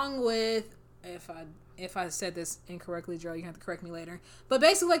nothing wrong with, if I said this incorrectly, Joe, you have to correct me later. But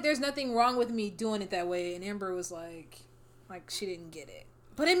basically, like, there's nothing wrong with me doing it that way. And Amber was like she didn't get it.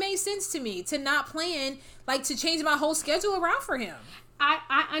 But it made sense to me to not plan, like, to change my whole schedule around for him.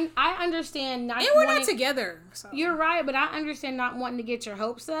 I understand not. And we're not together. So. You're right, but I understand not wanting to get your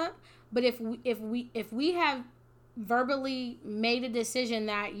hopes up. But if we have verbally made a decision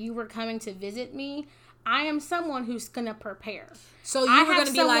that you were coming to visit me, I am someone who's gonna prepare. So you were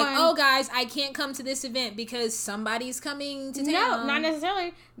gonna be like, oh guys, I can't come to this event because somebody's coming to town. No, not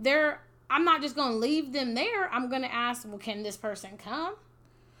necessarily. I'm not just gonna leave them there. I'm gonna ask, well, can this person come?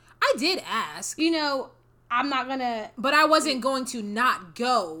 I did ask. I'm not gonna, but I wasn't going to not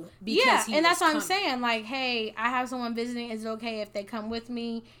go because and that's what I'm saying. Like, hey, I have someone visiting. Is it okay if they come with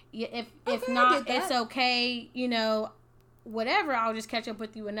me? If not, it's okay. Whatever. I'll just catch up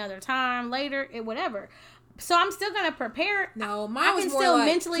with you another time later. Whatever. So I'm still gonna prepare. No, mine was more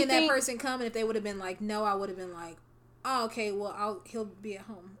like, can that person come? And if they would have been like, no, I would have been like, oh, okay, well, he'll be at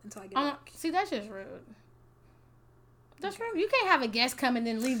home until I get back. See, that's just rude. That's right. You can't have a guest come and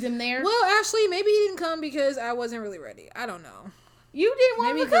then leave them there. Well, actually, maybe he didn't come because I wasn't really ready. I don't know. You didn't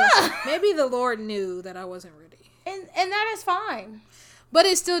want to come. Maybe the Lord knew that I wasn't ready. And that is fine. But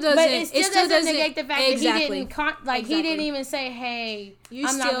it still doesn't. But it still doesn't negate the fact that he didn't. He didn't even say, "Hey,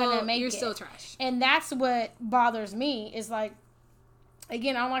 I'm not gonna make it." You're still trash. And that's what bothers me. Is like,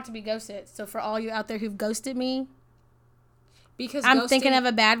 again, I don't like to be ghosted. So for all you out there who've ghosted me. Because I'm thinking of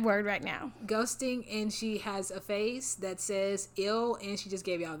a bad word right now. Ghosting, and she has a face that says ill, and she just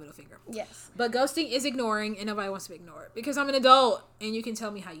gave y'all a middle finger. Yes. But ghosting is ignoring, and nobody wants to be ignored. Because I'm an adult, and you can tell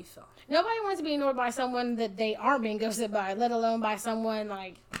me how you feel. Nobody wants to be ignored by someone that they aren't being ghosted by, let alone by someone,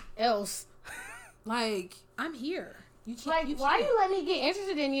 like, else. Like, I'm here. You can't. Like, why you let me get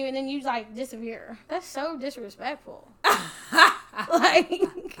interested in you, and then you, like, disappear? That's so disrespectful. Like,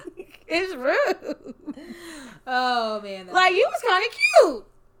 it's rude. Oh, man. Like, you was kind of cute.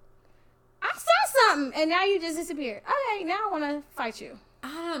 I saw something, and now you just disappeared. Okay, now I want to fight you.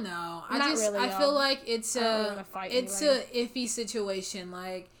 I don't know. I feel like it's a iffy situation.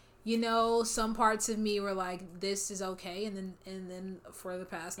 Like, some parts of me were like, this is okay, and then for the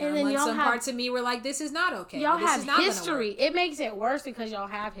past 9 months, some parts of me were like, this is not okay. Y'all have history. It makes it worse because y'all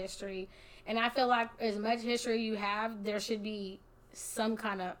have history, and I feel like as much history you have, there should be some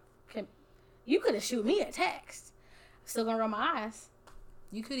kind of. You could have shoot me a text. Still gonna roll my eyes.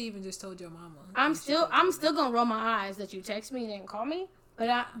 You could even just told your mama. I'm still gonna roll my eyes that you text me and didn't call me. But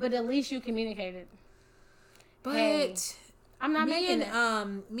at least you communicated. But hey, I'm not making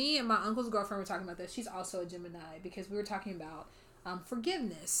it. Me and my uncle's girlfriend were talking about this. She's also a Gemini because we were talking about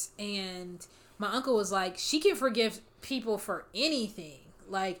forgiveness, and my uncle was like, she can forgive people for anything,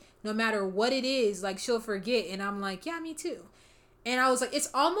 like no matter what it is, like she'll forget. And I'm like, yeah, me too. And I was like, it's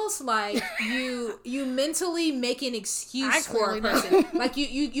almost like you mentally make an excuse for a person. Like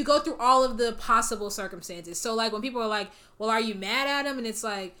you go through all of the possible circumstances. So like when people are like, well, are you mad at him? And it's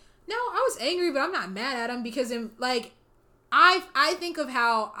like, No, I was angry, but I'm not mad at him because I think of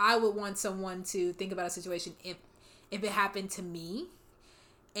how I would want someone to think about a situation if it happened to me,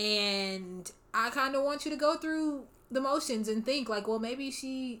 and I kind of want you to go through the motions and think like, well, maybe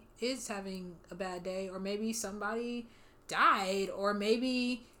she is having a bad day, or maybe somebody died, or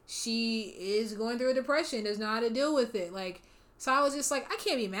maybe she is going through a depression, doesn't know how to deal with it. Like, so I was just like, I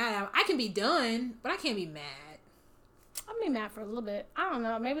can't be mad at him. I can be done, but I can't be mad. I'll be mad for a little bit. I don't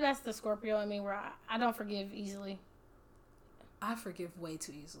know. Maybe that's the Scorpio in me where I don't forgive easily. I forgive way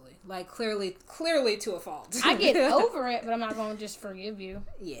too easily. Like, clearly to a fault. I get over it, but I'm not going to just forgive you.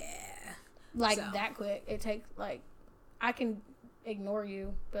 Yeah. Like, that quick. It takes, like, I can ignore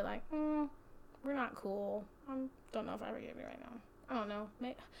you, but, like, we're not cool. I don't know if I forgive you right now. I don't know.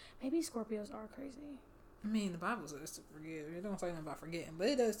 Maybe Scorpios are crazy. I mean, the Bible says to forgive. It don't say nothing about forgetting, but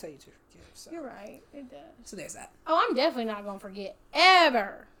it does tell you to forgive. So. You're right. It does. So there's that. Oh, I'm definitely not going to forget.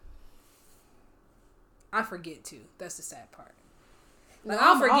 Ever. I forget, too. That's the sad part. Like,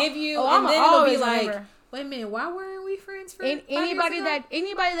 I'll forgive you, and then it'll be like, wait a minute, why weren't we friends for anybody that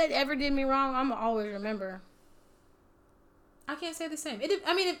ever did me wrong, I'm gonna always remember. I can't say the same.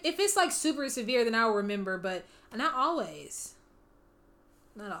 If it's like super severe, then I'll remember, but not always.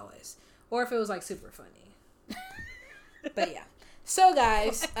 Not always. Or if it was like super funny. But yeah. So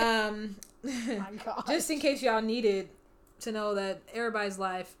guys, just in case y'all needed to know that everybody's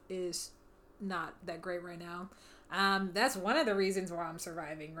life is not that great right now. That's one of the reasons why I'm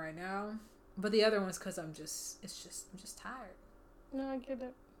surviving right now. But the other one's because I'm just tired. No, I get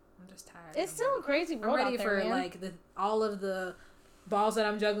it. I'm just tired. It's still a crazy world I'm ready out there, for man. like all of the balls that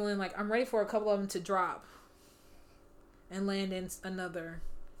I'm juggling. Like, I'm ready for a couple of them to drop and land in another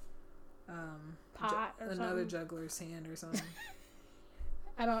pot or another something. juggler's hand or something.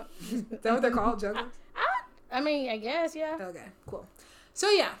 I don't. Is that what they're called, jugglers? I mean, I guess, yeah. Okay, cool. So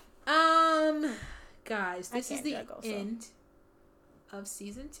yeah, guys, this is the end of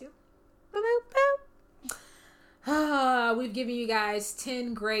season 2. Boop, boop, boop. We've given you guys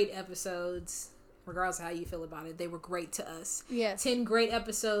 10 great episodes. Regardless of how you feel about it, they were great to us. Yes. 10 great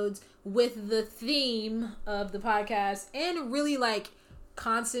episodes with the theme of the podcast, and really like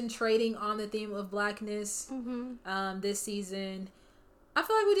concentrating on the theme of Blackness this season. I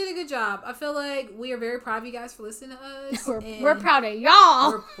feel like we did a good job. I feel like we are very proud of you guys for listening to us. We're proud of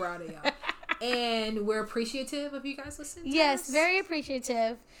y'all. We're proud of y'all. And we're appreciative of you guys listening to us. Yes, very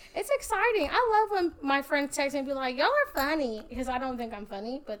appreciative. It's exciting. I love when my friends text me and be like, y'all are funny. Because I don't think I'm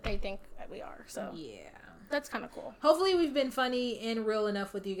funny, but they think that we are. So yeah, that's kind of cool. Hopefully we've been funny and real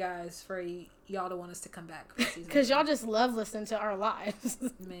enough with you guys for y'all to want us to come back. Because y'all just love listening to our lives.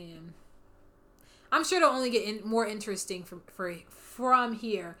 Man. I'm sure it'll only get more interesting from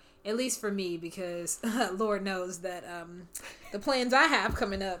here. At least for me, because Lord knows that the plans I have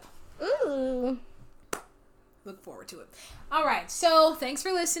coming up. Ooh. Look forward to it. All right. So thanks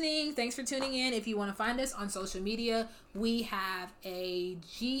for listening. Thanks for tuning in. If you want to find us on social media, we have a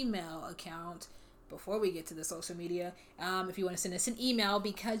Gmail account. Before we get to the social media, if you want to send us an email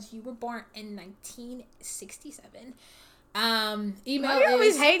because you were born in 1967, email You're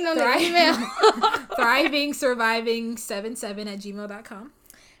always hating on the email. thrivingsurviving77@gmail.com.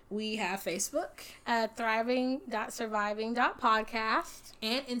 We have Facebook. Thriving.surviving.podcast.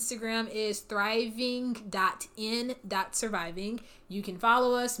 And Instagram is thriving.in.surviving. You can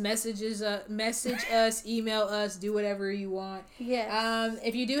follow us, message us, email us, do whatever you want. Yes.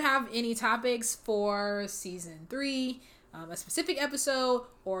 If you do have any topics for season 3, a specific episode,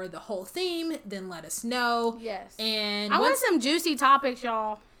 or the whole theme, then let us know. Yes. And I want some juicy topics,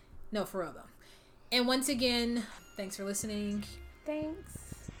 y'all. No, for real though. And once again, thanks for listening. Thanks.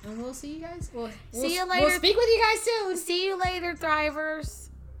 And we'll see you guys. See you later. We'll speak with you guys soon. See you later, Thrivers.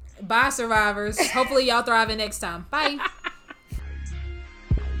 Bye, survivors. Hopefully y'all thriving next time. Bye.